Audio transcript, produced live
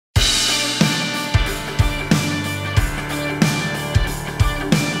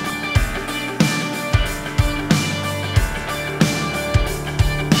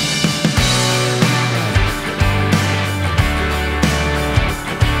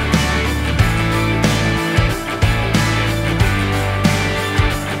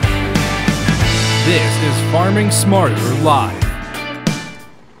This is Farming Smarter Live.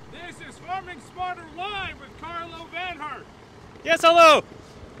 This is Farming Smarter Live with Carlo and Herk. Yes, hello.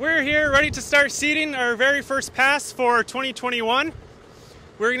 We're here ready to start seeding our very first pass for 2021.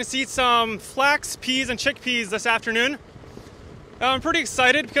 We're going to seed some flax, peas, and chickpeas this afternoon. I'm pretty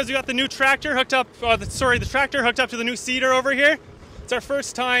excited because we got the new tractor hooked up, the tractor hooked up to the new seeder over here. It's our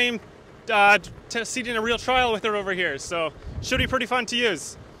first time seeding a real trial with it over here, so should be pretty fun to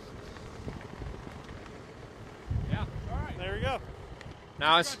use. Yeah, all right. There we go.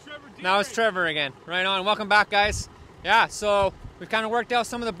 Now it's Trevor again. Right on. Welcome back, guys. Yeah, so we kind of worked out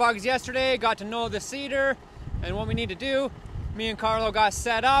some of the bugs yesterday, got to know the seeder and what we need to do. Me and Carlo got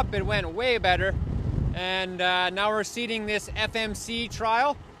set up. It went way better. And now we're seeding this FMC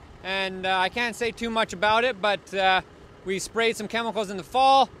trial. And I can't say too much about it, but we sprayed some chemicals in the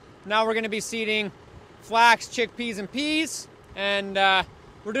fall. Now we're going to be seeding flax, chickpeas, and peas. And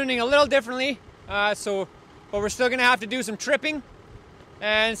we're doing it a little differently. But we're still going to have to do some tripping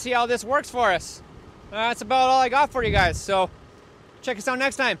and see how this works for us. That's about all I got for you guys. So check us out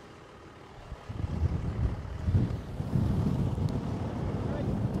next time.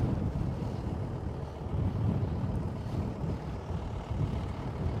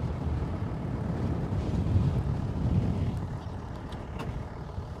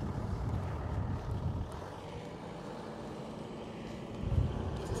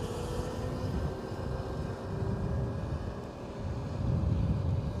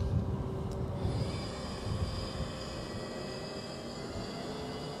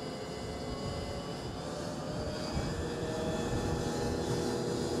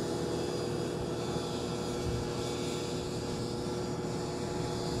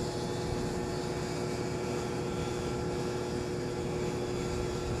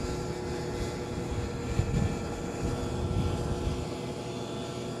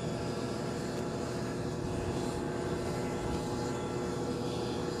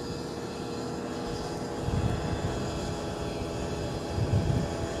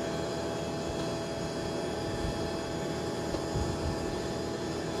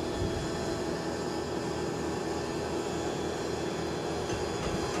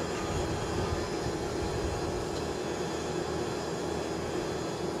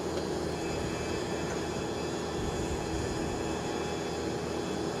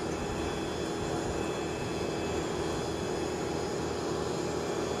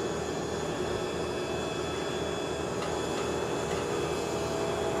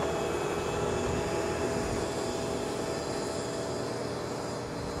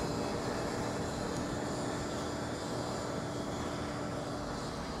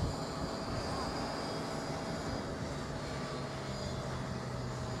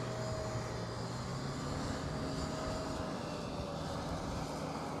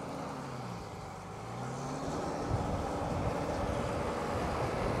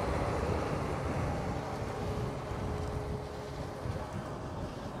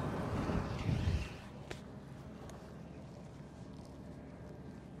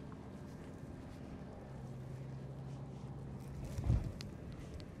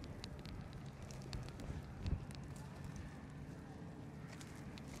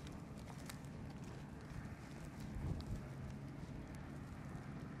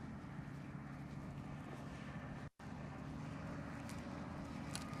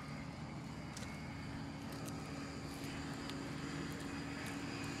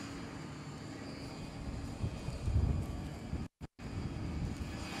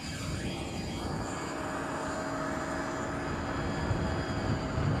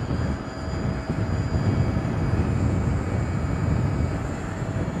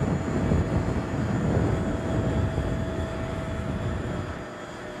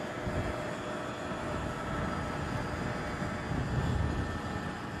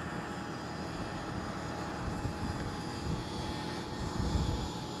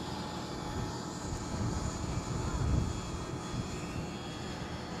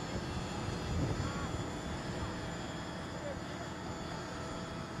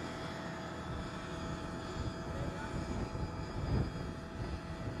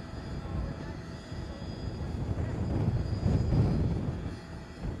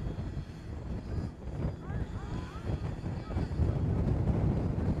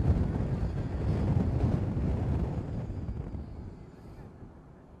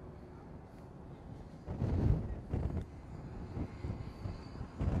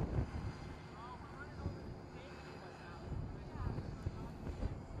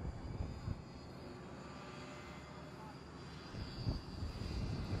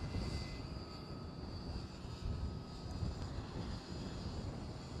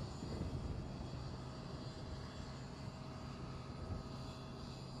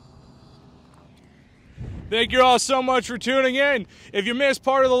 Thank you all so much for tuning in. If you missed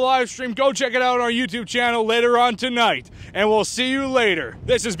part of the live stream, go check it out on our YouTube channel later on tonight. And we'll see you later.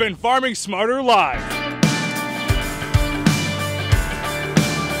 This has been Farming Smarter Live.